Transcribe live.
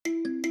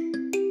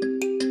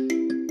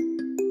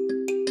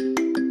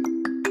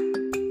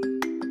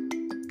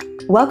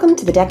Welcome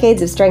to the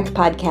Decades of Strength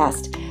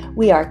podcast.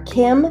 We are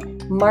Kim,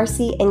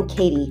 Marcy, and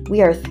Katie.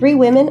 We are three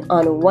women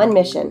on one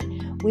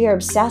mission. We are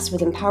obsessed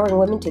with empowering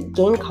women to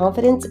gain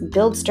confidence,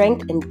 build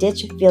strength, and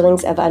ditch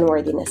feelings of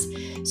unworthiness.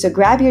 So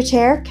grab your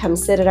chair, come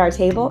sit at our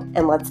table,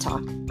 and let's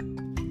talk.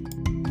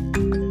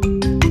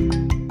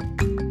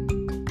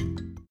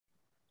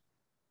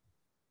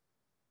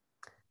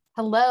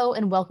 Hello,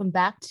 and welcome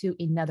back to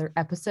another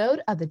episode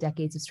of the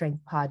Decades of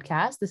Strength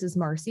podcast. This is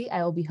Marcy.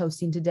 I will be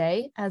hosting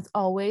today, as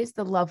always,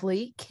 the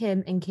lovely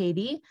Kim and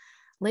Katie.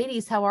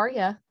 Ladies, how are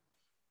you?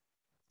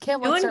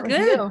 Kim, let's start with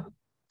you.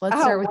 Let's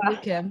start with you,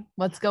 Kim.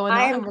 What's going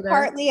on over there? I'm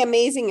partly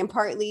amazing and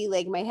partly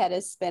like my head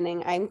is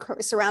spinning. I'm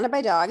surrounded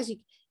by dogs.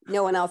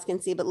 No one else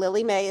can see, but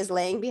Lily Mae is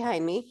laying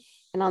behind me,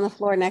 and on the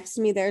floor next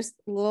to me, there's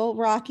little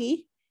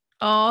Rocky.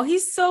 Oh,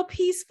 he's so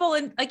peaceful.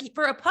 And like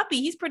for a puppy,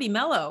 he's pretty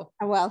mellow.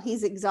 Well,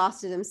 he's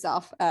exhausted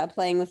himself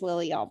playing with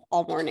Lily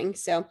all morning.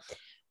 So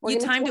you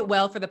timed it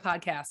well for the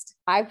podcast.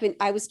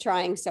 I was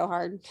trying so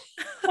hard.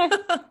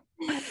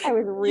 I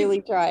was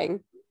really trying.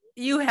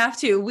 You have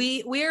to.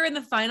 We are in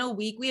the final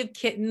week. We have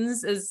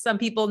kittens, as some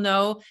people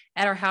know,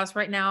 at our house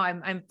right now.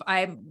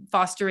 I'm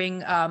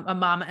fostering a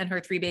mama and her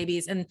three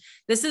babies, and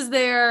this is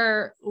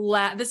their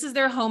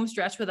home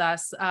stretch with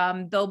us.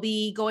 They'll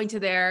be going to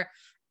their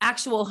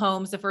actual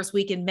homes the first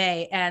week in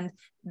May, and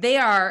they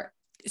are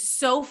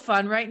so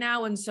fun right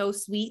now and so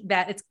sweet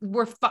that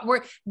we're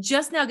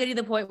just now getting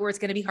to the point where it's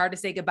going to be hard to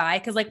say goodbye.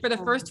 Cause like for the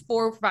first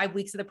 4 or 5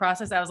 weeks of the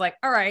process, I was like,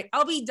 all right,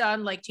 I'll be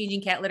done like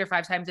changing cat litter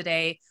 5 times a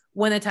day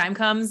when the time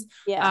comes.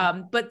 Yeah.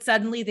 But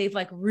suddenly they've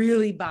like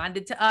really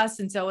bonded to us.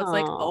 And so it's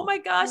like, oh my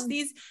gosh,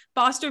 these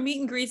foster meet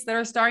and greets that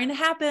are starting to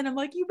happen. I'm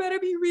like, you better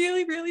be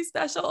really, really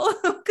special.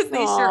 Cause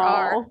they sure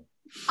are.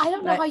 I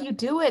don't know how you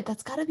do it.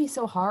 That's gotta be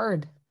so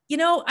hard. You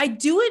know, I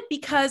do it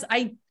because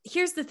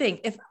here's the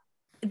thing. If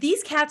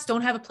these cats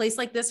don't have a place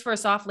like this for a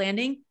soft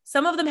landing,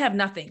 some of them have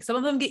nothing. Some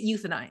of them get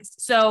euthanized.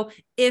 So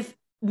if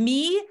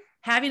me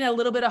having a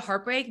little bit of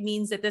heartbreak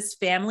means that this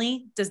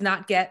family does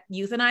not get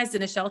euthanized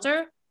in a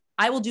shelter,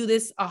 I will do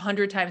this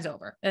 100 times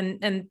over.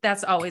 And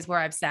that's always where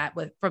I've sat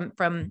with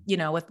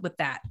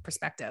that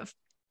perspective.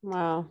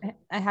 Wow.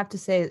 I have to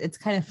say, it's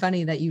kind of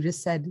funny that you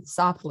just said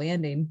soft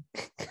landing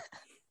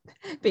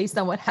based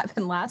on what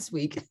happened last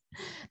week.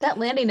 That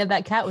landing of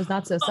that cat was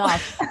not so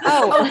soft.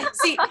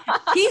 See,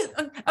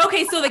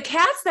 okay. So the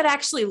cats that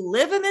actually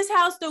live in this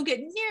house don't get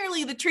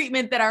nearly the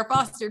treatment that our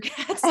foster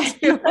cats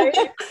do. Right?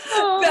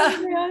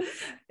 Man.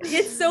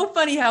 It's so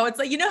funny how it's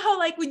like, you know how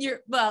like when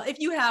if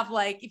you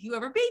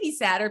ever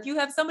babysat or if you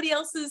have somebody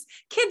else's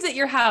kids at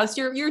your house,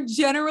 you're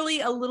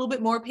generally a little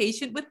bit more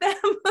patient with them.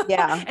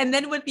 Yeah. And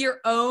then with your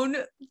own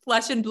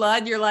flesh and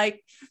blood, you're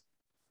like,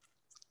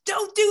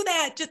 don't do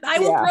that. I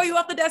will throw you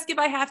off the desk if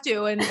I have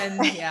to. And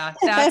yeah,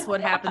 that's what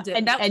happened to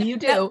and you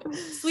do.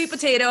 Sweet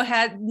potato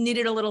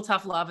needed a little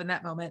tough love in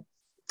that moment.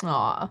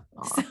 Well,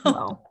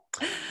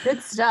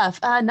 good stuff.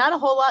 Not a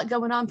whole lot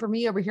going on for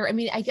me over here. I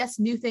mean, I guess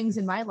new things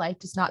in my life,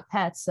 just not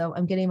pets. So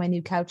I'm getting my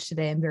new couch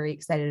today. I'm very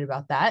excited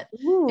about that.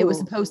 Ooh. It was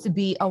supposed to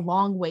be a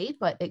long wait,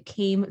 but it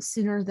came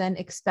sooner than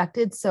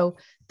expected. So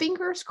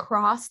fingers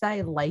crossed that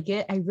I like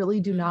it. I really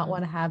do not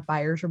want to have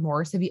buyer's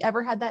remorse. Have you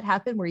ever had that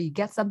happen where you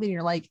get something and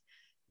you're like,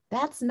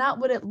 that's not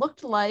what it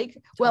looked like?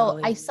 Totally. Well,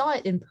 I saw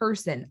it in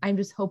person. I'm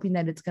just hoping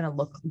that it's going to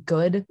look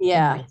good in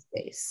my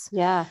space.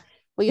 Yeah.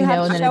 Well, you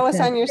have to show us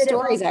on your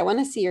stories. I want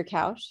to see your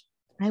couch.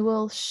 I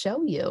will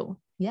show you.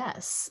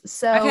 Yes.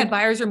 So I've had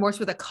buyer's remorse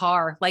with a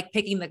car, like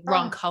picking the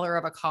wrong color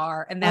of a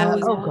car. And that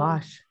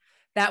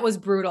that was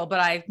brutal, but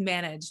I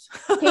managed.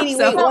 Katie,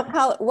 wait,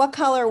 what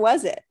color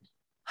was it?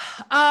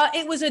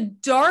 It was a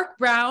dark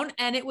brown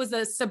and it was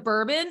a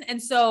Suburban.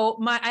 And so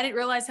I didn't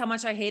realize how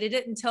much I hated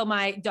it until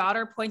my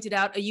daughter pointed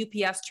out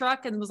a UPS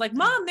truck and was like,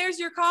 Mom, there's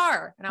your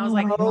car. And I was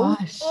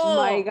oh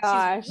my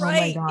gosh.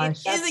 Right.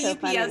 It is a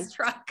UPS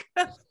truck.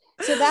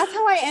 So that's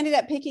how I ended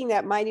up picking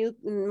that my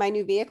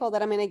new vehicle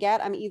that I'm going to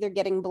get. I'm either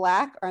getting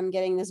black or I'm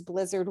getting this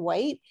Blizzard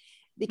white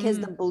because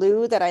the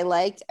blue that I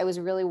liked, I was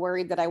really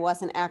worried that I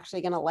wasn't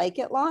actually going to like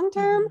it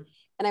long-term.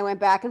 And I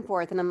went back and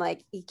forth and I'm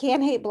like, you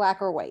can't hate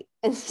black or white.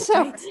 And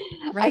so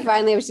I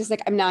finally was just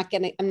like, I'm not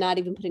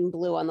even putting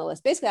blue on the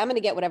list. Basically, I'm going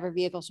to get whatever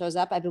vehicle shows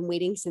up. I've been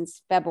waiting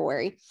since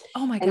February.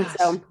 Oh my gosh. And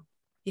so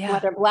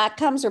whether black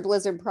comes or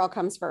Blizzard Pearl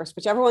comes first,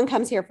 whichever one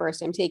comes here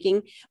first, I'm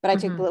taking, but I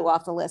took blue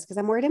off the list because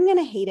I'm worried I'm going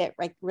to hate it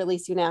like really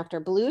soon after.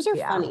 Blues are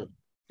funny.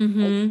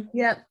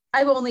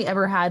 I've only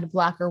ever had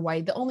black or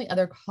white. The only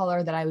other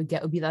color that I would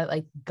get would be that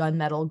like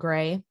gunmetal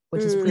gray,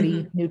 which is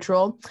pretty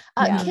neutral.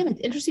 Kim,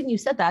 it's interesting you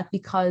said that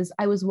because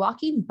I was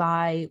walking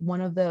by one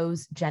of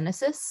those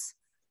Genesis.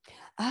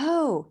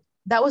 Oh,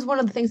 that was one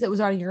of the things that was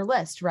on your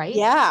list, right?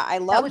 Yeah, I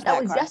love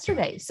that was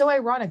yesterday. So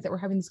ironic that we're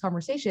having this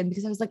conversation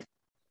because I was like,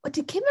 what,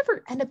 did Kim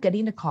ever end up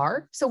getting a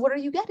car? So what are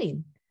you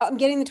getting? I'm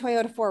getting the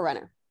Toyota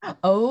 4Runner.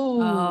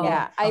 Oh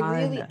yeah.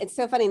 It's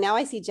so funny. Now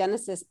I see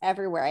Genesis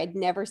everywhere. I'd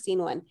never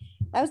seen one.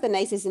 That was the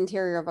nicest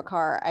interior of a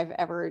car I've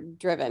ever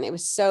driven. It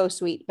was so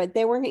sweet, but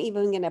they weren't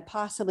even going to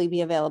possibly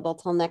be available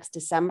till next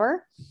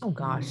December. Oh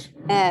gosh.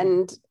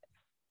 And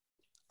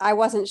I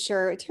wasn't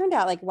sure. It turned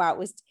out like, wow, it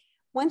was,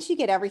 once you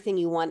get everything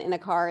you want in a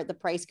car, the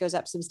price goes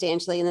up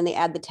substantially, and then they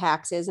add the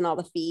taxes and all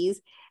the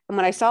fees. And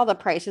when I saw the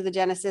price of the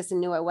Genesis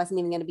and knew I wasn't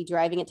even going to be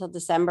driving it till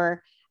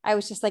December, I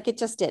was just like, it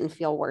just didn't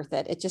feel worth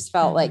it. It just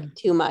felt like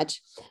too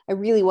much. I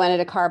really wanted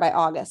a car by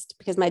August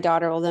because my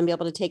daughter will then be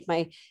able to take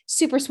my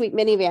super sweet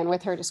minivan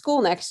with her to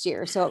school next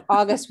year. So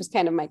August was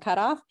kind of my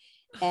cutoff.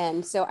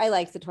 And so I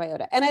like the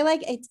Toyota, and I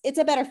like it's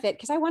a better fit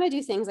because I want to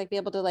do things like be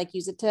able to like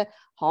use it to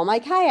haul my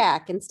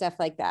kayak and stuff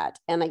like that.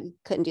 And I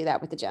couldn't do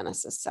that with the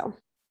Genesis. So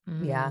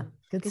yeah,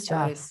 good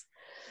stuff. Choice.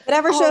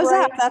 Whatever shows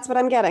up, that's what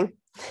I'm getting.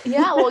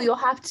 Yeah. Well, you'll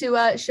have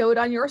to show it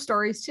on your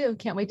stories too.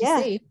 Can't wait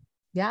to see.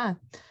 Yeah.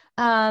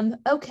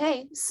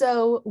 Okay.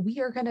 So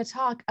we are going to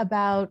talk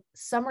about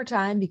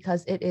summertime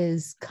because it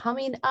is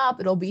coming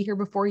up. It'll be here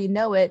before you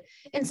know it.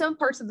 In some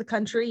parts of the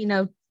country, you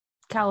know,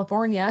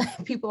 California,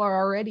 people are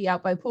already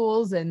out by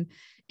pools and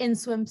in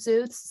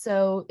swimsuits.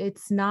 So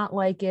it's not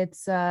like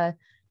it's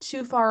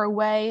too far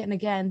away. And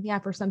again, yeah,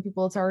 for some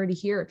people, it's already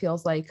here, it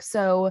feels like.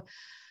 So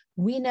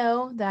we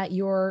know that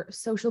your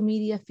social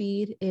media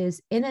feed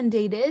is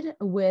inundated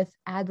with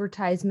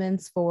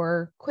advertisements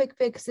for quick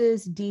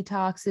fixes,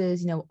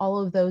 detoxes, you know, all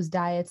of those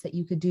diets that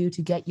you could do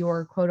to get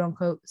your quote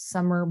unquote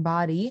summer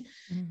body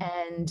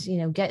and, you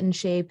know, get in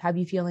shape, have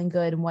you feeling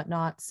good and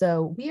whatnot.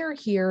 So we are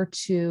here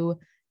to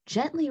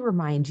gently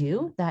remind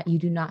you that you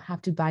do not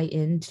have to buy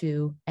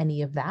into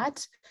any of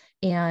that,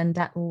 and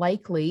that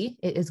likely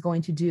it is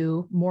going to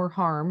do more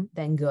harm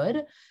than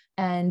good.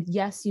 And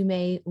yes, you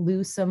may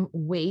lose some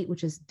weight,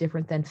 which is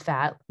different than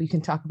fat. We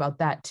can talk about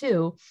that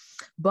too.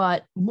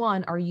 But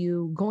one, are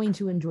you going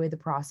to enjoy the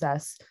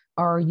process?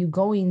 Are you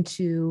going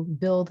to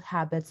build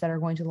habits that are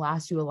going to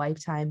last you a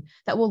lifetime,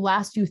 that will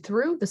last you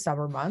through the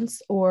summer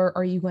months? Or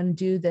are you going to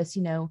do this,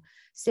 you know,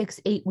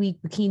 6-8 week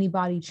bikini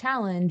body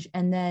challenge,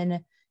 and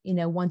then, you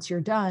know, once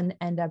you're done,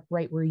 end up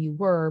right where you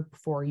were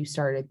before you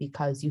started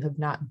because you have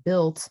not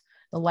built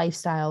the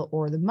lifestyle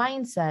or the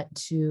mindset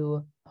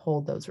to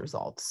hold those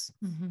results.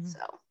 So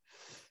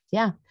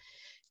yeah.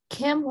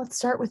 Kim, let's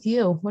start with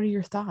you. What are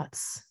your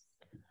thoughts?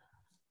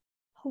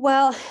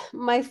 Well,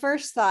 my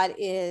first thought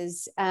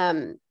is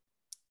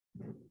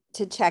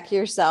to check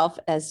yourself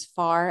as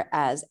far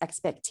as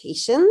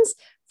expectations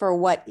for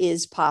what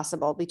is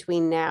possible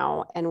between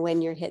now and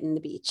when you're hitting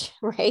the beach,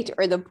 right?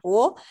 Or the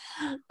pool.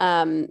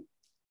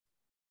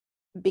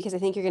 Because I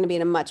think you're going to be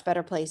in a much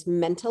better place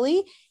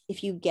mentally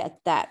if you get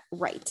that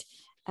right.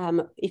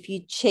 If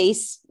you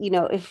chase, you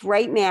know, if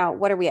right now,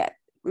 what are we at?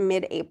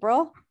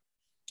 Mid-April.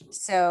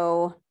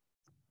 So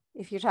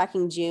if you're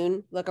talking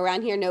June, look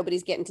around here,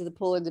 nobody's getting to the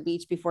pool or the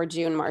beach before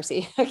June,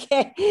 Marcy.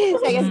 Okay.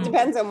 So I guess it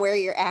depends on where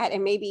you're at,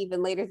 and maybe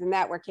even later than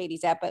that, where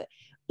Katie's at, but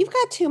you've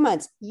got 2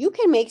 months. You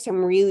can make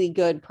some really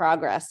good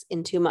progress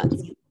in 2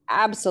 months. You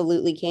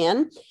absolutely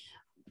can.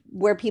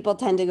 Where people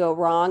tend to go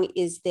wrong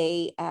is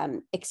they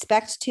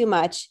expect too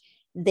much.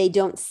 They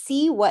don't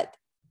see what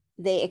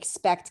they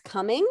expect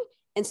coming.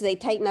 And so they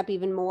tighten up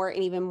even more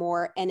and even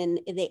more. And then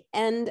they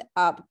end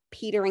up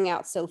petering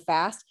out so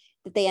fast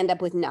that they end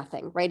up with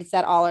nothing, right? It's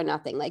that all or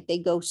nothing. Like they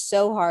go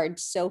so hard,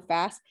 so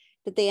fast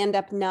that they end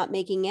up not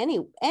making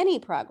any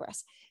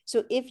progress.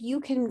 So if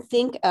you can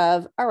think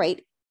of, all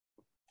right,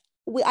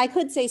 I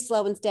could say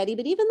slow and steady,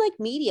 but even like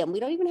medium, we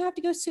don't even have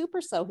to go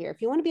super slow here.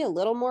 If you want to be a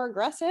little more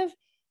aggressive,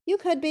 you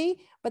could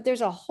be, but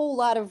there's a whole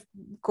lot of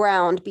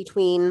ground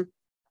between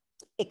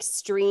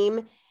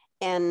extreme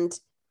and,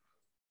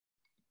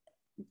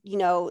 you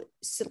know,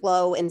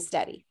 slow and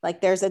steady.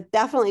 Like there's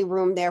definitely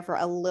room there for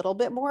a little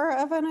bit more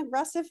of an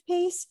aggressive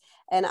pace.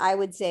 And I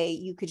would say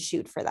you could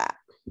shoot for that.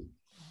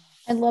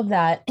 I love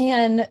that.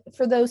 And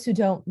for those who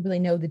don't really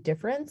know the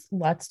difference,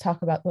 let's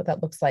talk about what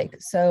that looks like.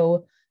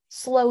 So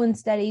slow and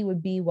steady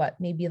would be what,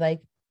 maybe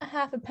like a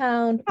half a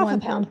pound,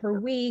 1 pound per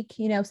week,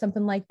 you know,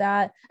 something like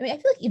that. I mean, I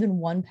feel like even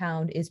 1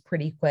 pound is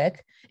pretty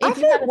quick. I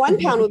feel like 1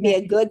 pound would be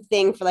a good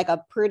thing for like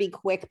a pretty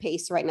quick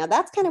pace right now.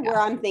 That's kind of where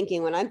I'm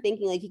thinking when I'm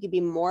thinking like you could be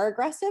more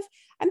aggressive.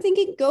 I'm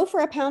thinking go for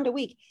a pound a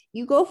week.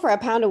 You go for a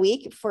pound a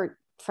week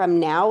from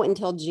now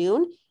until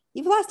June,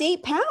 you've lost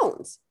 8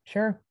 pounds.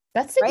 Sure.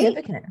 That's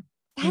significant.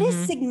 Right? That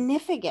is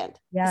significant.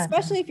 Yeah.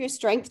 Especially if you're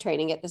strength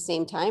training at the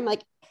same time.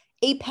 Like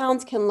 8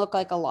 pounds can look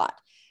like a lot,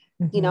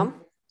 you know?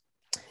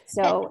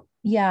 So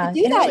to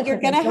do that, you're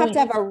going to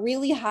have a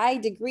really high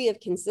degree of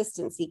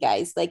consistency,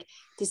 guys. Like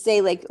to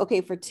say like,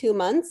 okay, for 2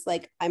 months,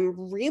 like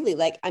I'm really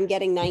like, I'm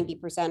getting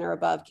 90% or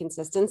above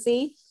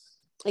consistency.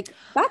 Like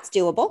that's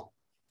doable.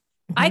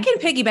 I can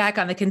piggyback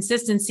on the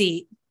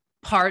consistency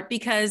part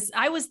because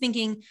I was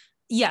thinking,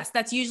 yes,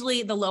 that's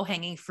usually the low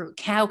hanging fruit.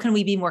 How can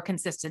we be more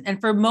consistent? And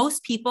for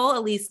most people,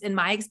 at least in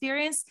my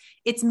experience,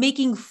 it's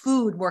making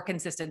food more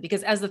consistent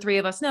because as the three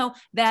of us know,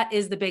 that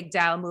is the big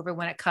dial mover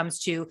when it comes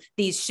to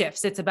these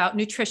shifts. It's about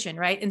nutrition,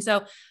 right? And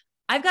so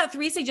I've got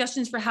 3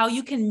 suggestions for how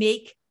you can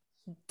make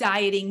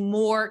dieting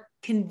more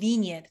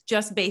convenient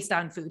just based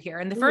on food here.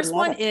 And the first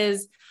one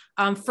is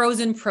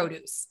frozen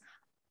produce.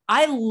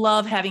 I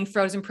love having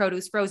frozen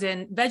produce,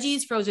 frozen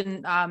veggies,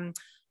 frozen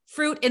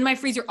fruit in my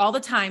freezer all the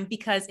time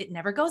because it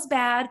never goes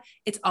bad.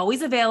 It's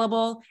always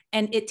available,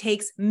 and it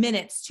takes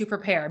minutes to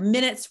prepare,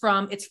 minutes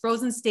from its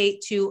frozen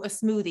state to a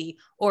smoothie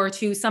or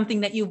to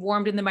something that you've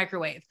warmed in the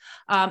microwave.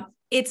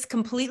 It's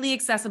completely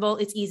accessible.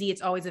 It's easy.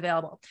 It's always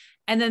available.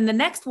 And then the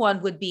next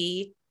one would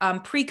be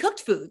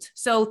pre-cooked foods.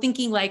 So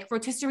thinking like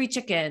rotisserie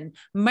chicken,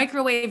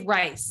 microwave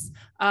rice,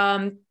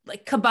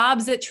 like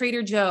kebabs at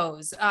Trader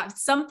Joe's,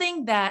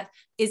 something that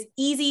is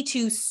easy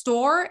to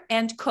store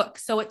and cook.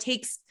 So it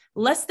takes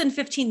less than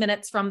 15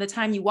 minutes from the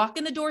time you walk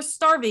in the door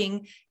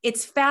starving.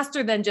 It's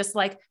faster than just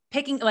like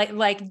picking,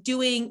 like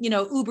doing,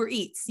 Uber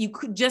Eats. You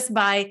could just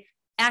by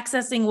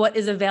accessing what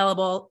is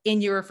available in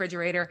your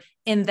refrigerator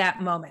in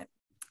that moment.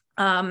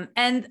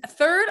 And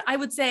third, I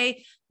would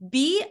say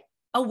be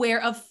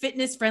aware of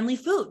fitness friendly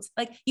foods.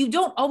 Like you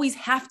don't always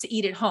have to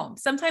eat at home.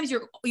 Sometimes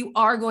you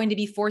are going to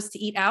be forced to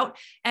eat out.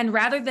 And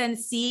rather than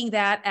seeing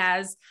that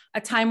as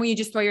a time where you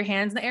just throw your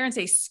hands in the air and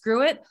say,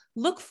 screw it,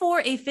 look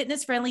for a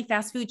fitness friendly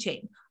fast food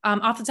chain.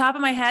 Off the top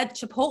of my head,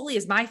 Chipotle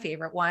is my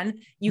favorite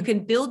one. You can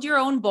build your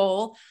own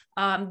bowl.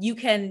 You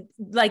can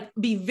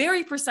be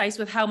very precise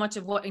with how much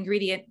of what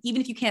ingredient,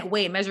 even if you can't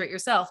weigh and measure it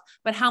yourself,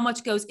 but how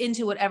much goes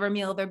into whatever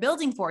meal they're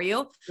building for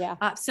you.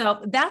 Yeah.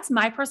 So that's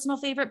my personal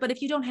favorite. But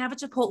if you don't have a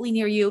Chipotle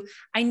near you,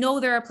 I know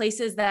there are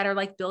places that are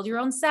like build your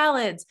own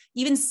salads,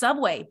 even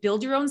Subway,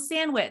 build your own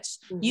sandwich.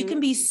 Mm-hmm. You can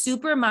be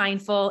super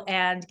mindful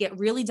and get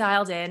really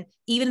dialed in,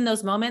 even in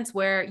those moments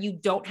where you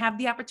don't have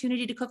the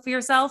opportunity to cook for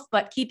yourself,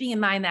 but keeping in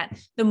mind that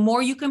the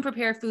more you can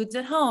prepare foods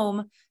at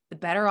home, the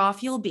better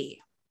off you'll be.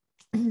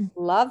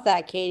 Love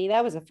that, Katie.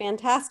 That was a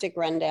fantastic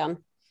rundown.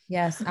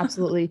 Yes,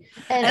 absolutely.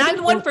 And I'm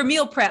the one for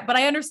meal prep, but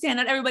I understand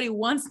not everybody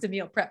wants to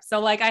meal prep.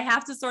 So I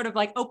have to sort of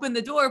open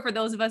the door for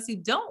those of us who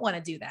don't want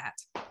to do that.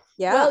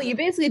 Yeah. Well, you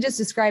basically just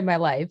described my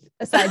life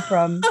aside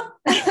from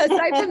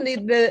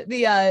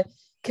the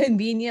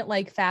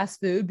convenient fast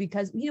food,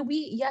 because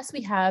we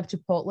have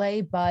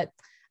Chipotle, but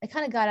I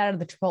kind of got out of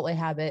the Chipotle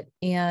habit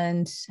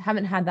and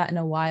haven't had that in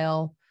a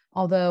while.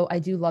 Although I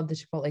do love the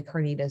Chipotle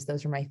carnitas.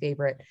 Those are my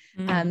favorite.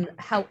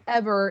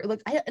 However,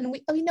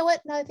 you know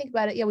what? Now I think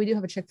about it. Yeah, we do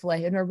have a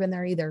Chick-fil-A. I've never been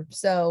there either.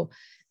 So,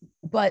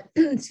 but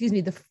excuse me,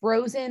 the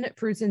frozen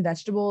fruits and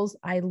vegetables,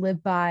 I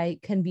live by.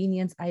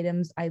 Convenience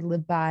items, I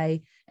live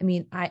by.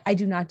 I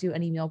do not do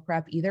any meal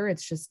prep either.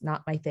 It's just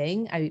not my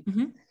thing.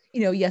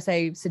 Yes,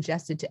 I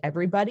suggest it to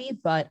everybody,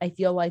 but I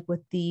feel like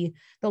with the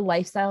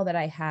lifestyle that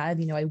I have,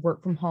 I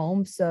work from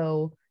home.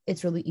 So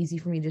it's really easy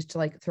for me just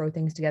to throw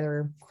things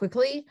together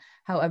quickly.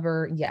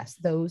 However, yes,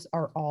 those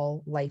are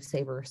all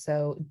lifesavers.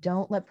 So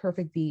don't let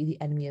perfect be the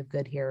enemy of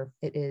good here.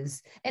 It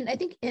is. And I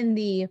think in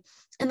the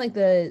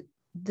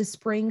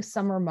spring,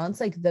 summer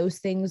months, those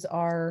things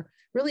are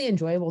really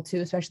enjoyable too,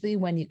 especially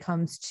when it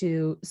comes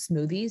to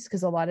smoothies.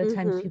 Cause a lot of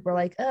times people are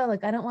like, oh,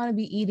 I don't want to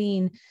be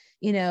eating,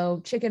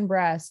 chicken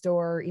breast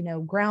or,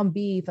 ground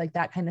beef,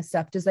 that kind of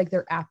stuff. Just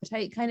their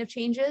appetite kind of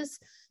changes.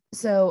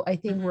 So I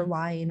think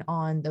relying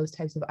on those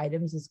types of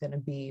items is going to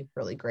be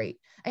really great.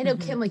 I know,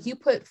 Kim, you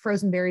put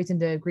frozen berries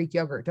into Greek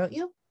yogurt, don't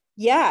you?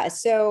 Yeah.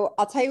 So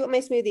I'll tell you what my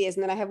smoothie is.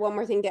 And then I have one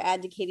more thing to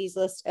add to Katie's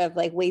list of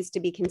ways to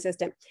be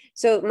consistent.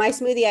 So my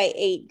smoothie I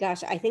ate,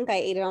 I think I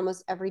ate it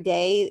almost every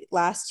day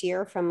last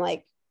year from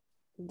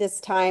this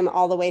time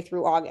all the way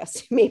through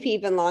August, maybe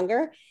even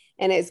longer.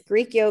 And it's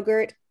Greek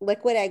yogurt,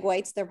 liquid egg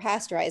whites. They're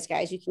pasteurized,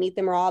 guys. You can eat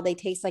them raw. They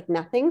taste like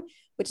nothing,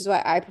 which is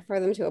why I prefer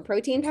them to a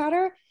protein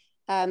powder.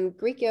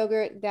 Greek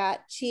yogurt,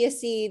 that chia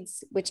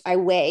seeds, which I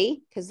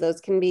weigh because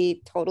those can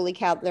be totally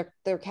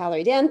they're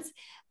calorie dense.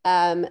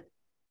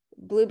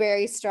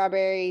 Blueberries,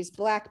 strawberries,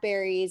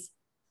 blackberries,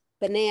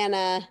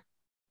 banana.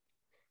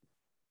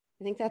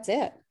 I think that's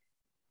it.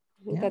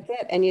 That's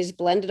it. And you just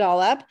blend it all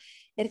up.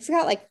 It's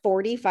got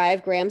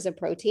 45 grams of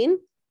protein.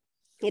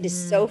 It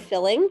is so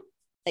filling.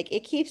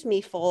 It keeps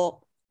me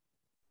full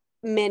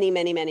many,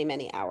 many, many,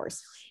 many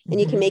hours. And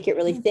you can make it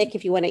really thick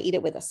if you want to eat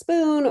it with a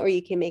spoon, or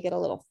you can make it a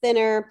little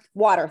thinner.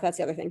 Water, that's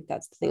the other thing.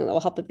 That's the thing that will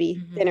help it be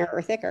thinner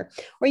or thicker.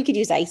 Or you could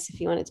use ice if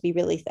you want it to be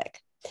really thick.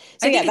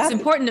 So I think it's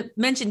important to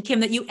mention, Kim,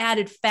 that you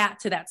added fat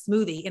to that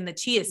smoothie in the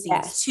chia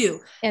seeds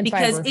too, and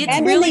because fiber.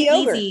 It's really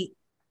easy.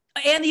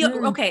 And the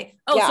okay.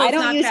 Oh, yeah, so I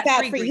don't use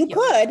fat free. You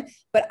could,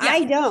 but yeah.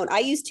 I don't. I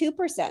use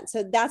 2%.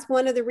 So that's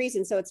one of the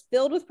reasons. So it's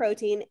filled with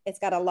protein. It's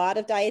got a lot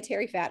of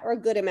dietary fat, or a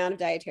good amount of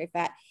dietary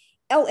fat.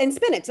 Oh, and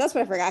spinach. That's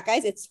what I forgot,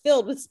 guys. It's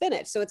filled with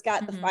spinach. So it's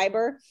got the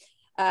fiber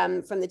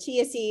from the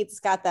chia seeds. It's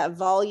got that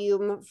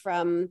volume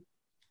from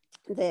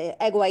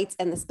the egg whites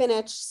and the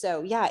spinach.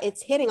 So yeah,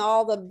 it's hitting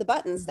all the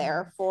buttons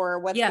there for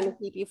what's going to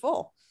keep you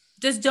full.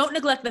 Just don't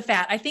neglect the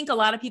fat. I think a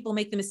lot of people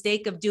make the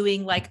mistake of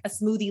doing a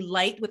smoothie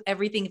light with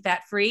everything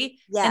fat-free.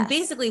 Yes. And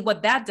basically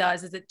what that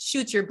does is it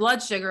shoots your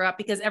blood sugar up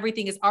because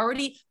everything is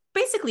already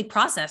basically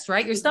processed,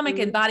 right? Your stomach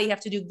and body have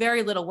to do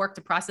very little work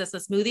to process a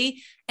smoothie,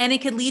 and it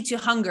can lead to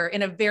hunger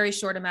in a very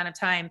short amount of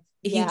time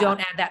if you don't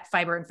add that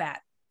fiber and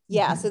fat.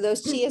 Yeah. So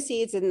those chia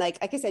seeds, and like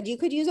I said, you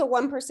could use a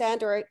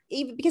 1%, or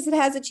even because it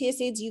has the chia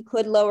seeds, you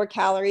could lower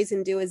calories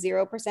and do a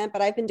 0%,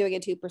 but I've been doing a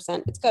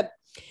 2%. It's good.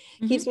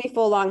 Keeps me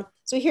full long.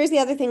 So here's the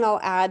other thing I'll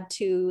add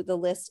to the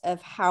list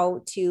of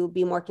how to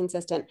be more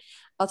consistent.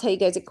 I'll tell you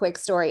guys a quick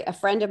story. A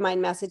friend of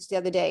mine messaged the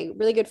other day,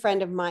 really good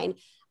friend of mine,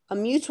 a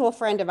mutual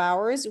friend of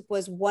ours,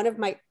 was one of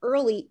my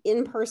early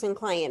in-person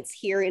clients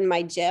here in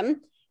my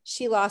gym.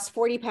 She lost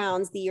 40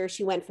 pounds the year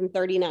she went from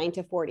 39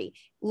 to 40.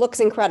 Looks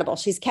incredible.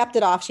 She's kept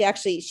it off.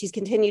 She's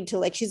continued to,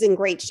 like, she's in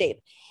great shape.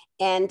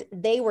 And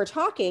they were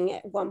talking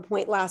at one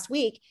point last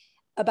week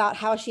about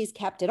how she's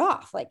kept it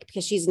off, like,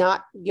 because she's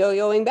not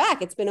yo-yoing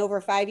back. It's been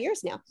over 5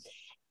 years now.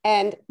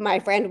 And my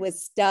friend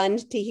was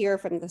stunned to hear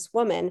from this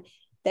woman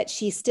that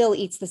she still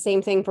eats the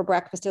same thing for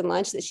breakfast and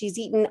lunch that she's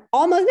eaten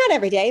almost, not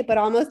every day, but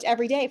almost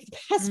every day for the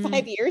past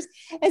 5 years,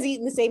 has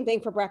eaten the same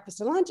thing for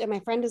breakfast and lunch. And my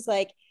friend is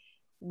like,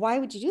 why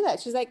would you do that?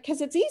 She's like, because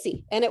it's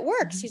easy and it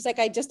works. She's like,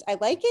 I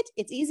like it.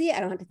 It's easy.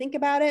 I don't have to think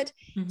about it.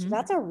 So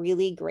that's a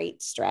really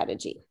great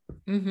strategy.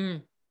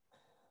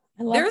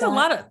 There's a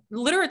lot of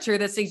literature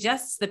that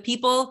suggests that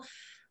people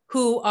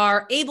who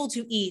are able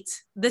to eat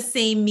the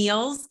same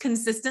meals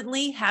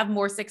consistently have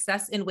more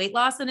success in weight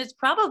loss. And it's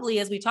probably,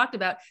 as we talked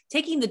about,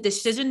 taking the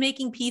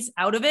decision-making piece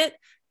out of it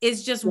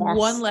is just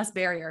one less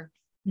barrier.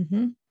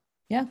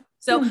 Yeah.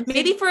 So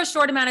maybe for a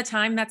short amount of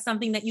time, that's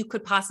something that you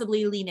could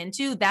possibly lean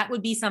into. That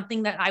would be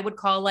something that I would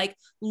call like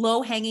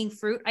low hanging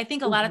fruit. I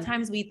think a lot of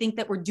times we think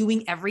that we're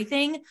doing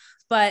everything,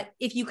 but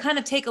if you kind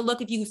of take a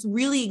look, if you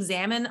really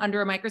examine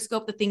under a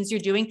microscope the things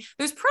you're doing,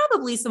 there's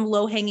probably some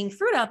low hanging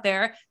fruit out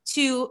there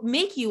to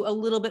make you a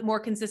little bit more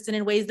consistent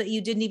in ways that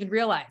you didn't even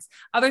realize.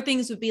 Other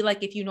things would be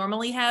like, if you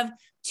normally have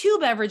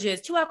two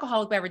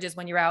alcoholic beverages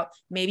when you're out,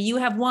 maybe you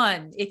have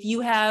one. If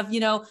you have,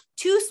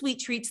 two sweet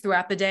treats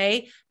throughout the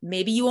day,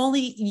 maybe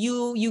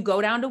you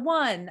go down to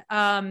one.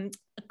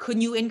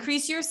 Couldn't you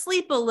increase your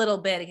sleep a little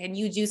bit? Can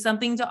you do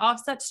something to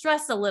offset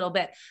stress a little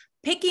bit?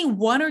 Picking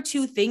one or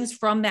two things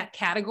from that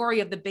category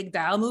of the big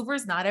dial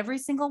movers, not every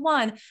single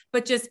one,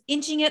 but just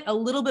inching it a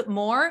little bit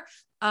more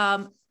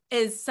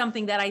is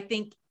something that I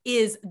think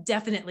is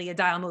definitely a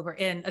dial mover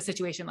in a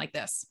situation like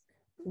this.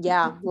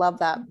 Yeah, love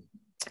that.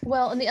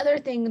 Well, and the other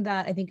thing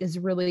that I think is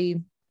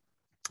really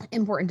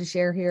important to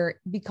share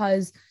here,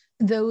 because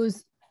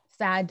those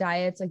fad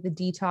diets, like the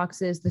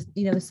detoxes,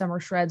 the summer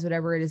shreds,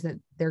 whatever it is that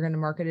they're going to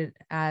market it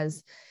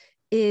as,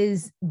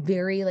 is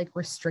very like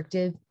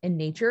restrictive in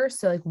nature.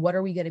 So like, what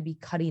are we going to be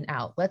cutting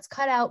out? Let's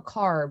cut out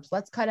carbs.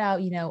 Let's cut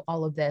out,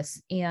 all of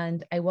this.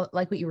 And I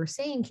like what you were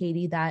saying,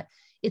 Katie, that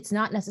it's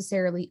not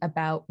necessarily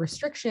about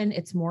restriction.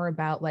 It's more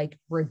about like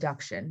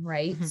reduction,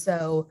 right?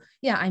 So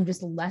yeah, I'm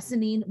just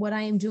lessening what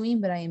I am doing,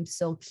 but I am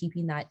still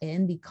keeping that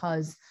in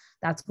because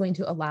that's going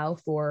to allow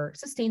for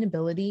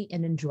sustainability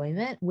and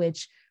enjoyment,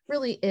 which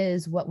really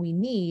is what we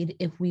need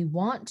if we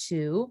want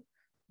to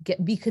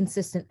be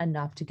consistent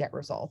enough to get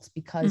results.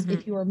 Because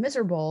if you are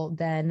miserable,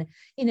 then,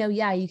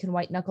 you can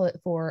white knuckle it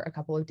for a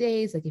couple of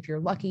days. Like if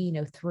you're lucky,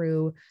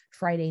 through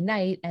Friday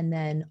night, and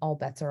then all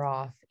bets are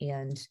off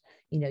and,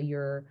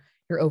 you're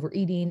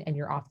overeating and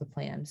you're off the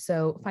plan.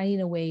 So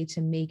finding a way to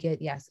make it,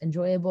 yes,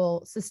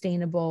 enjoyable,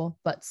 sustainable,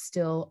 but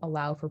still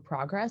allow for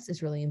progress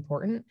is really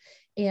important.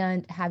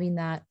 And having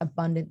that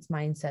abundance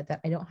mindset that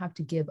I don't have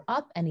to give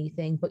up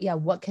anything, but yeah,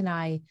 what can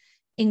I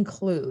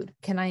include?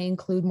 Can I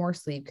include more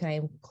sleep? Can I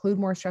include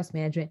more stress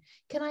management?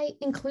 Can I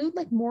include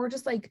like more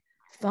just like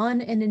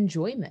fun and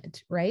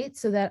enjoyment, right?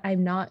 So that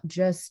I'm not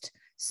just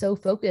so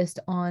focused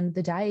on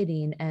the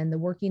dieting and the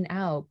working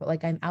out, but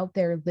like I'm out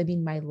there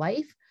living my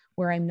life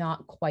where I'm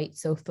not quite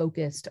so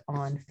focused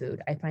on food.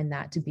 I find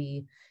that to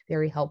be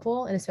very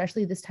helpful. And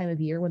especially this time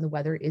of year when the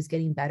weather is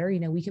getting better,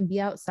 we can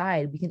be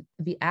outside, we can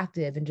be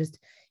active and just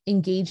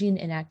engaging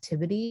in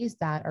activities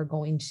that are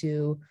going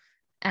to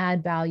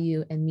add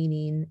value and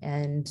meaning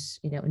and,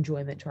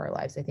 enjoyment to our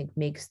lives. I think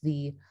makes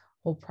the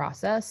whole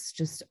process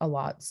just a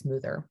lot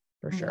smoother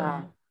for sure.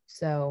 Yeah.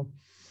 So,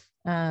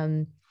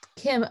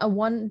 Kim, I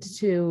wanted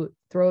to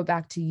throw it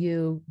back to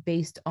you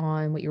based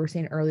on what you were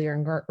saying earlier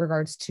in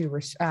regards to,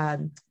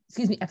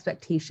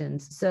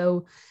 expectations.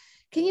 So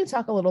can you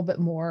talk a little bit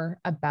more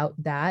about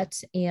that?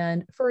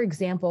 And for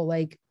example,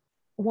 like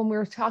when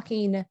we're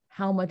talking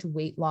how much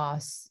weight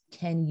loss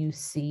can you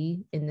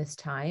see in this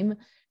time,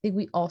 I think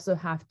we also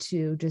have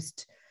to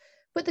just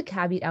put the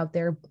caveat out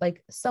there,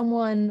 like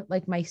someone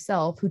like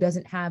myself who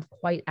doesn't have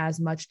quite as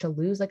much to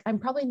lose, like I'm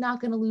probably not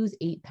going to lose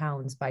 8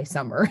 pounds by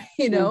summer,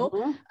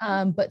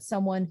 but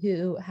someone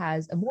who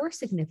has a more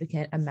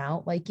significant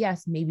amount, like,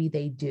 yes, maybe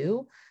they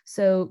do.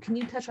 So can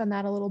you touch on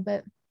that a little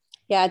bit?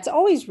 Yeah, it's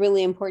always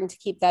really important to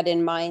keep that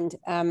in mind.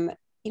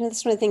 this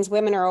is one of the things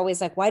women are always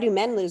like, why do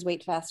men lose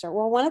weight faster?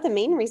 Well, one of the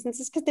main reasons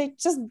is because they're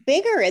just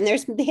bigger and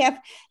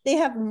they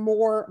have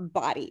more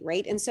body,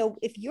 right? And so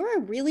if you're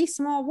a really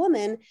small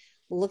woman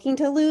looking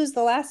to lose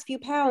the last few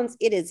pounds,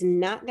 it is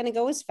not going to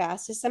go as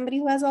fast as somebody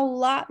who has a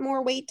lot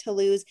more weight to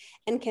lose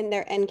and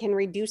can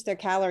reduce their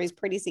calories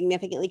pretty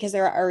significantly because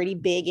they're already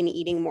big and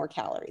eating more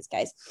calories,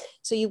 guys.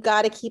 So you've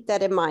got to keep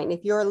that in mind.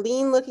 If you're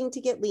lean looking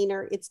to get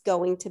leaner, it's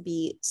going to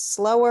be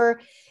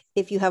slower.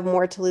 If you have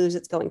more to lose,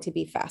 it's going to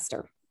be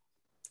faster.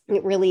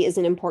 It really is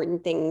an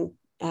important thing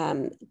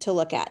to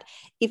look at.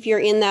 If you're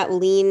in that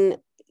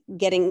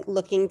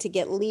looking to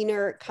get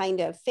leaner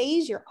kind of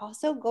phase, you're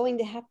also going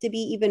to have to be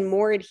even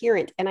more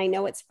adherent. And I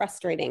know it's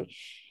frustrating.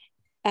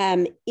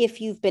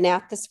 If you've been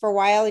at this for a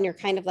while and you're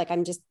kind of like,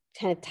 I'm just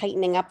kind of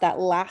tightening up that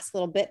last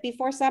little bit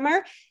before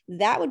summer,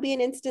 that would be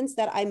an instance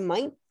that I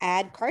might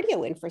add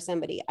cardio in for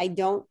somebody. I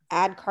don't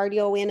add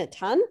cardio in a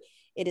ton.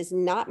 It is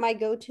not my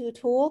go-to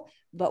tool,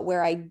 but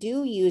where I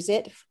do use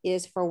it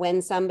is for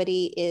when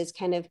somebody is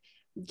kind of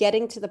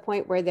getting to the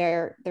point where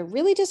they're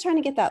really just trying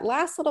to get that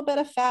last little bit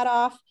of fat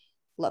off.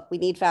 Look, we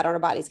need fat on our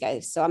bodies,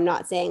 guys. So I'm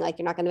not saying like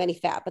you're not going to have any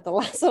fat, but the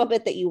last little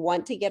bit that you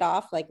want to get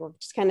off, like we're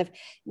just kind of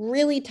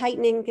really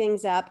tightening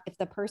things up. If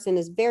the person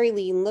is very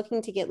lean,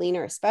 looking to get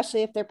leaner,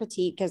 especially if they're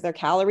petite, because their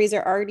calories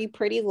are already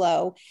pretty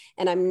low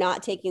and I'm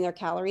not taking their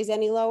calories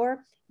any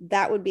lower,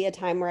 that would be a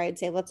time where I'd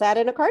say, let's add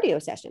in a cardio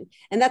session.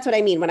 And that's what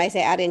I mean. When I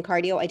say add in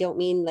cardio, I don't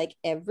mean like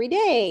every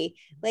day,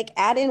 like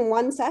add in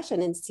one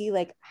session and see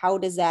like, how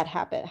does that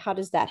happen? How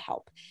does that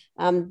help?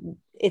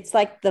 It's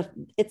like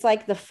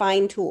the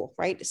fine tool,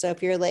 right? So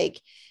if you're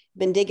like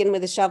been digging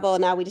with a shovel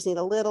and now we just need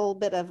a little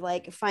bit of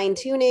like fine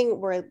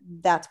tuning,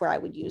 that's where I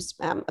would use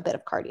a bit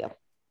of cardio.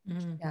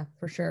 Yeah,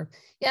 for sure.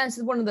 Yeah. This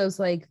is one of those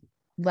like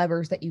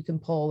levers that you can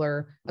pull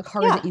or a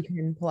card that you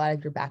can pull out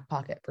of your back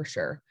pocket for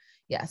sure.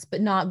 Yes,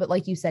 but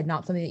like you said,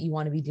 not something that you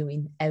want to be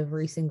doing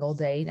every single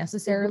day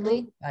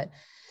necessarily.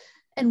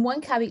 And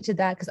one caveat to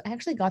that, because I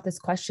actually got this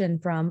question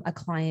from a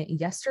client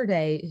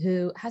yesterday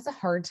who has a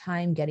hard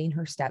time getting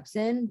her steps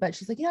in, but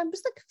she's like, I'm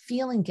just like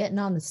feeling getting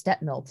on the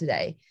step mill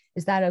today.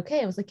 Is that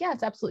okay? I was like, yeah,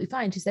 it's absolutely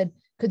fine. She said,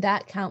 could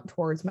that count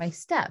towards my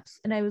steps?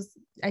 And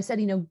I said,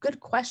 good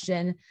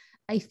question.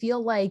 I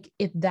feel like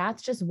if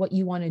that's just what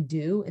you want to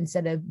do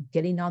instead of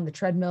getting on the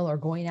treadmill or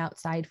going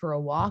outside for a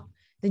walk,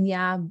 then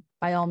yeah,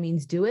 by all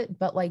means do it.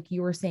 But like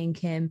you were saying,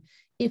 Kim,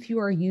 if you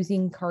are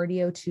using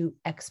cardio to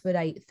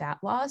expedite fat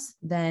loss,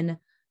 then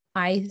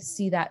I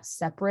see that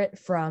separate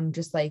from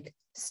just like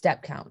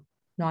step count,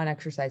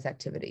 non-exercise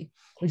activity.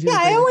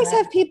 I always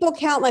have people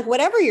count like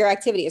whatever your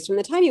activity is from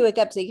the time you wake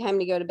up to the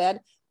time you go to bed,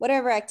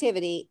 whatever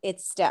activity,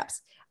 it's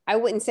steps. I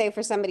wouldn't say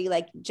for somebody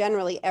like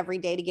generally every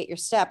day to get your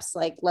steps,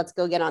 like let's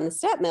go get on the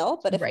step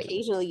mill. But if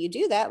occasionally you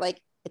do that, like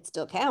it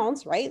still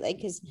counts, right?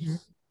 Like, cause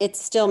it's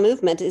still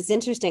movement. It's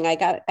interesting. I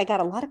got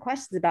a lot of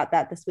questions about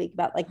that this week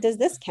about like, does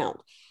this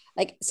count?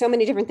 Like so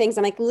many different things.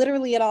 I'm like,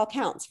 literally it all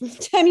counts from the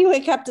time you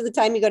wake up to the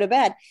time you go to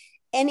bed.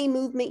 Any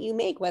movement you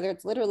make, whether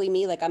it's literally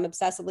me, like I'm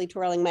obsessively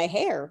twirling my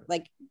hair,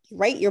 like,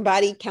 right, your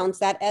body counts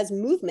that as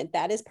movement.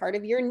 That is part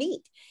of your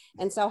NEAT.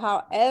 And so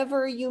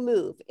however you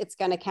move, it's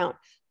going to count.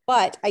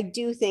 But I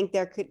do think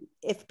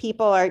if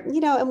people are,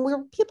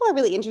 and people are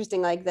really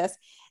interesting like this,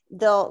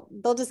 they'll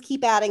just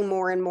keep adding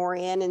more and more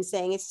in and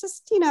saying it's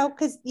just,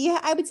 because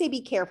I would say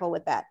be careful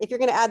with that. If you're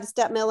going to add the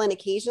step mill in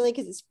occasionally,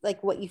 because it's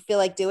like what you feel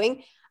like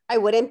doing, I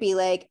wouldn't be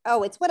like,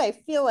 oh, it's what I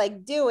feel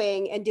like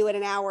doing and do it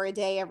an hour a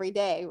day, every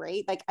day.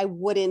 Right. Like I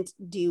wouldn't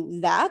do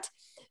that,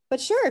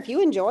 but sure, if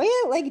you enjoy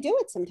it, like do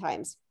it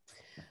sometimes.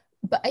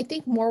 But I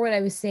think more what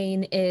I was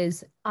saying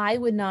is I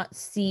would not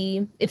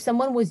see if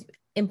someone was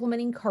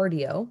implementing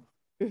cardio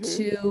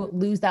to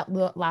lose that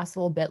last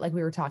little bit, like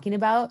we were talking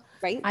about,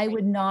 right? I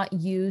would not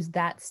use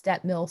that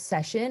step mill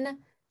session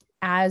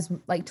as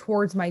like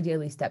towards my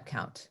daily step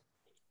count.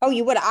 Oh,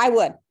 you would? I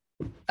would.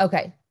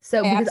 Okay.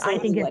 So because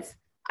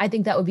I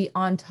think that would be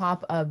on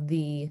top of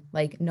the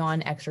like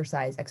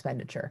non-exercise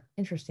expenditure.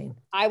 Interesting.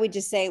 I would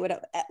just say and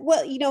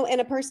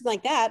a person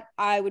like that,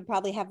 I would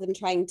probably have them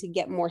trying to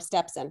get more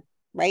steps in,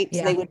 right?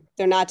 Yeah. So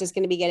they're not just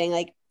going to be getting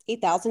like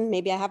 8,000.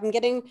 Maybe I have them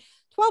getting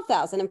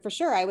 12,000. And for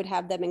sure, I would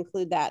have them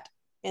include that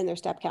in their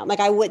step count. Like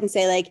I wouldn't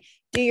say like,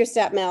 do your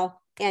step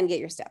mill and get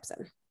your steps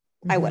in.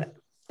 I wouldn't.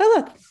 But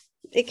look,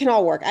 it can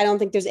all work. I don't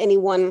think there's any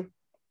one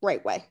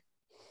right way.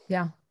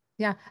 Yeah.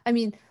 Yeah. I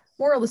mean,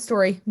 moral of the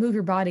story, move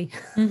your body.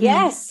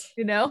 Yes.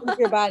 Move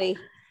your body.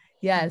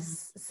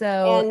 Yes.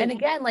 So, and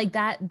again, like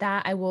that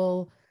I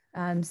will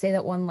say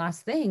that one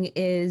last thing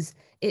is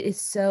it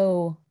is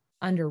so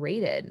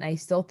underrated. And I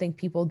still think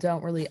people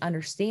don't really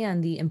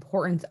understand the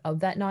importance of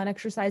that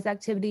non-exercise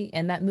activity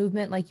and that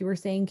movement. Like you were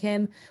saying,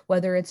 Kim,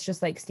 whether it's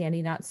just like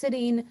standing, not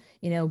sitting,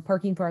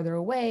 parking farther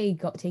away,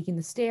 taking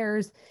the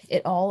stairs,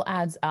 it all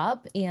adds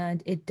up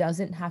and it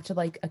doesn't have to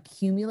like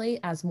accumulate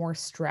as more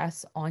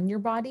stress on your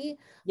body,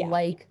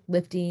 like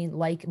lifting,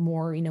 like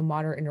more,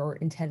 moderate or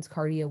intense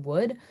cardio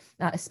would,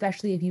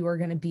 especially if you are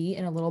going to be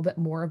in a little bit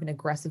more of an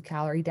aggressive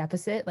calorie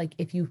deficit. Like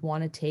if you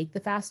want to take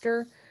the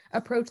faster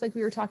approach like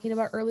we were talking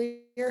about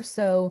earlier.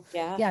 So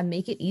Yeah,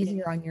 make it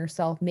easier on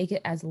yourself, make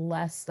it as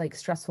less like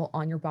stressful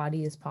on your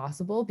body as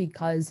possible,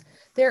 because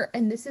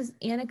and this is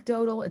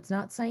anecdotal, it's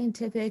not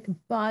scientific,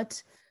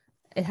 but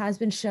it has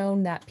been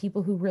shown that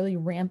people who really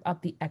ramp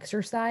up the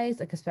exercise,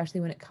 like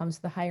especially when it comes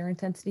to the higher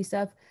intensity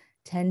stuff,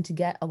 tend to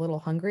get a little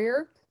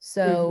hungrier.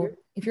 So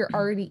if you're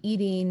already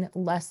eating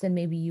less than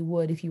maybe you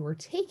would if you were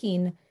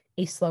taking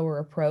a slower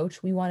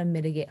approach, we want to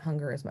mitigate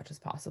hunger as much as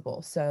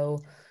possible. So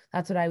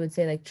that's what I would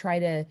say, like try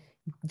to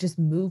just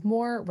move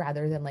more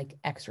rather than like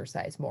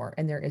exercise more.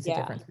 And there is a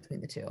difference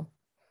between the two.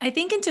 I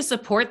think, and to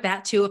support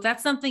that too, if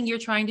that's something you're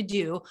trying to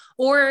do,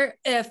 or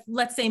if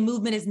let's say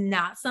movement is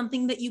not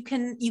something that you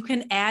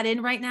can add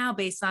in right now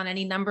based on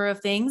any number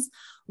of things,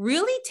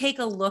 really take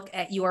a look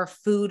at your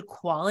food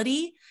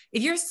quality.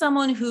 If you're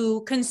someone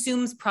who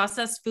consumes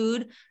processed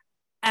food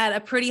at a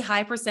pretty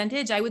high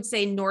percentage, I would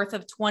say north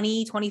of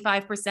 20,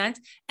 25%,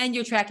 and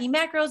you're tracking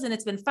macros and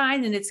it's been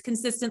fine and it's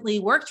consistently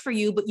worked for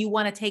you, but you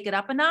want to take it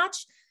up a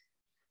notch,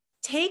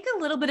 take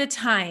a little bit of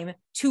time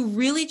to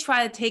really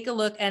try to take a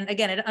look, and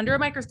again, under a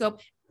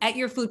microscope, at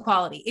your food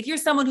quality. If you're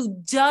someone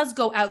who does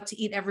go out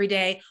to eat every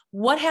day,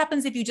 what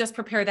happens if you just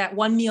prepare that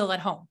one meal at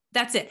home?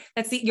 That's it.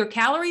 Your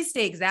calories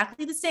stay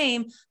exactly the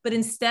same, but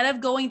instead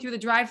of going through the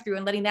drive-through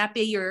and letting that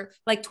be your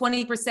like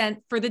 20%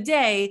 for the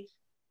day,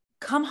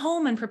 come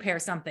home and prepare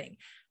something.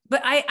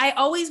 But I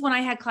always, when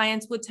I had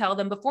clients, would tell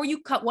them, before you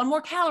cut one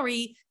more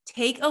calorie,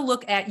 take a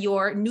look at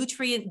your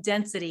nutrient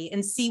density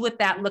and see what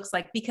that looks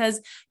like, because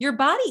your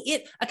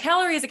body, a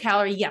calorie is a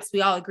calorie. Yes,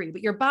 we all agree,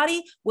 but your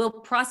body will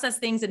process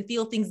things and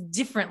feel things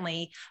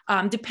differently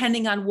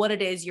depending on what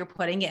it is you're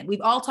putting in.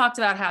 We've all talked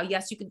about how,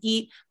 yes, you can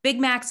eat Big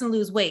Macs and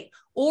lose weight,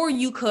 or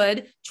you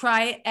could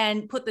try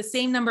and put the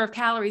same number of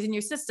calories in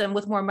your system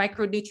with more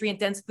micronutrient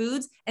dense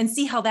foods and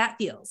see how that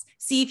feels.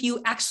 See if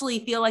you actually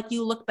feel like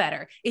you look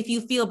better, if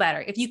you feel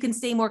better, if you can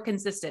stay more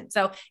consistent.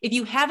 So if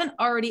you haven't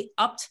already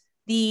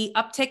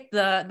uptick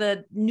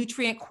the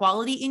nutrient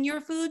quality in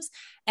your foods,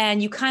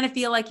 and you kind of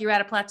feel like you're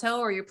at a plateau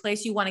or your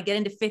place you want to get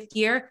into fifth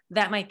gear,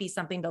 that might be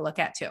something to look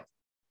at too.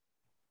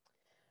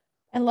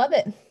 I love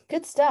it.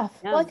 Good stuff.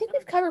 Yeah. Well, I think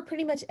we've covered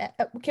pretty much.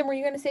 Kim, were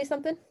you going to say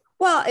something?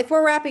 Well, if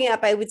we're wrapping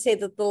up, I would say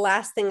that the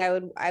last thing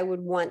I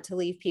would want to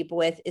leave people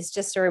with is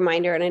just a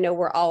reminder, and I know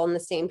we're all on the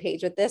same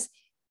page with this.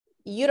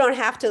 You don't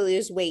have to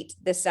lose weight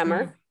this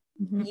summer.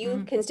 Mm-hmm.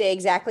 You can stay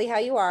exactly how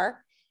you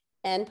are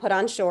and put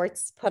on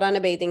shorts, put on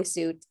a bathing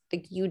suit.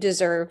 You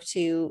deserve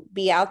to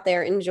be out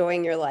there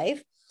enjoying your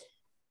life.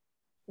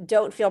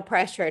 Don't feel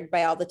pressured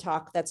by all the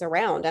talk that's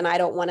around. And I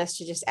don't want us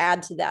to just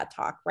add to that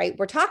talk, right?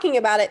 We're talking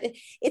about it.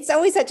 It's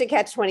always such a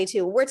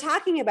catch-22. We're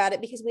talking about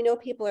it because we know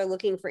people are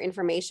looking for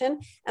information,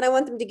 and I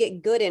want them to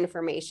get good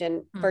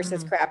information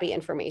versus crappy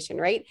information,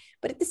 right?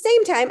 But at the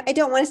same time, I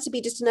don't want us to be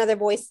just another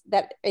voice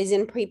that is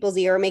in people's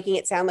ear, making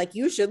it sound like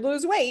you should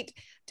lose weight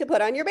to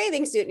put on your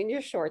bathing suit and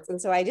your shorts.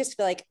 And so I just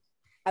feel like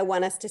I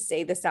want us to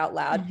say this out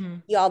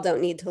loud. Y'all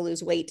don't need to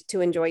lose weight to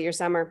enjoy your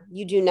summer.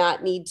 You do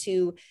not need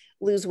to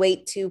lose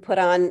weight to put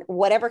on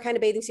whatever kind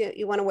of bathing suit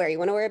you want to wear. You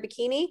want to wear a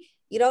bikini?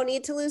 You don't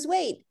need to lose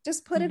weight.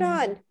 Just put it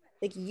on.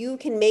 Like, you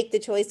can make the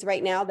choice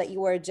right now that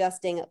you are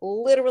adjusting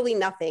literally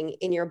nothing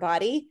in your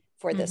body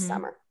for this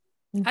summer.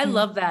 I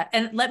love that.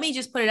 And let me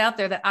just put it out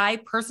there that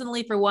I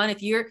personally, for one,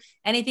 if you're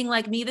anything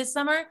like me this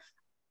summer,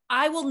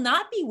 I will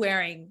not be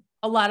wearing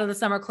a lot of the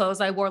summer clothes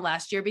I wore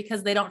last year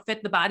because they don't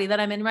fit the body that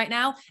I'm in right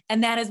now.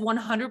 And that is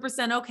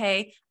 100%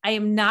 okay. I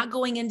am not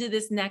going into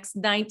this next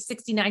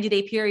 60, 90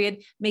 day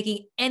period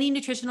making any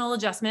nutritional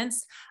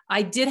adjustments.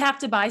 I did have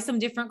to buy some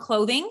different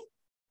clothing,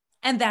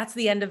 and that's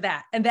the end of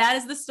that. And that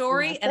is the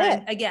story.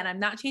 And I'm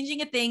not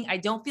changing a thing. I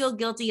don't feel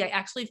guilty. I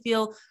actually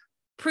feel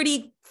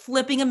pretty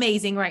flipping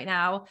amazing right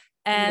now.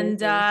 And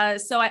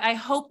so I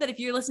hope that if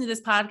you're listening to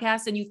this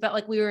podcast and you felt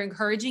like we were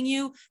encouraging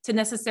you to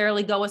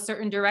necessarily go a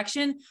certain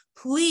direction,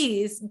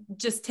 please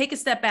just take a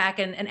step back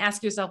and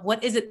ask yourself,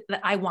 what is it that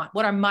I want?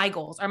 What are my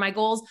goals? Are my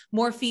goals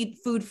more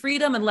food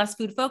freedom and less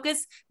food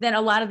focus? Then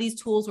a lot of these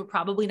tools were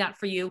probably not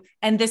for you.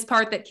 And this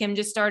part that Kim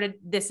just started,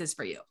 this is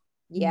for you.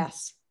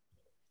 Yes.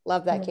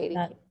 Love that, Katie.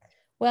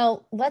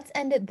 Well, let's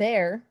end it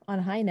there on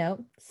a high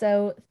note.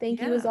 So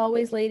thank you as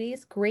always,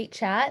 ladies. Great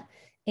chat.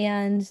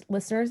 And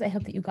listeners, I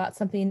hope that you got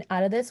something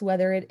out of this,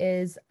 whether it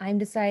is I'm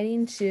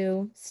deciding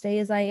to stay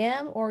as I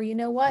am, or you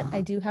know what,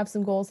 I do have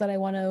some goals that I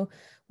want to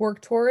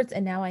work towards.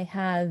 And now I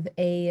have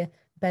a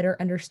better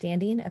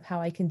understanding of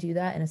how I can do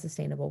that in a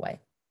sustainable way.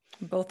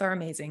 Both are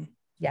amazing.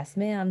 Yes,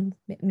 ma'am.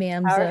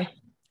 Ma'am. All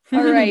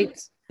right.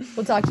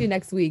 We'll talk to you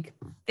next week.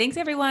 Thanks,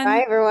 everyone.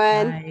 Bye,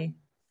 everyone. Bye.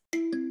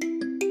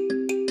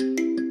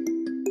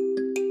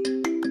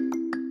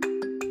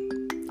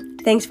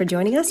 Thanks for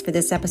joining us for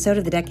this episode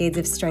of the Decades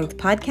of Strength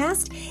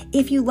podcast.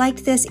 If you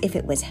liked this, if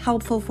it was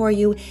helpful for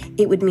you,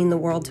 it would mean the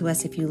world to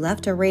us if you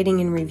left a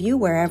rating and review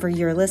wherever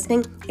you're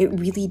listening. It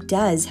really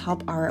does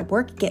help our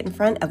work get in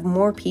front of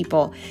more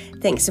people.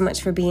 Thanks so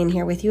much for being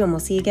here with you, and we'll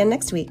see you again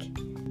next week.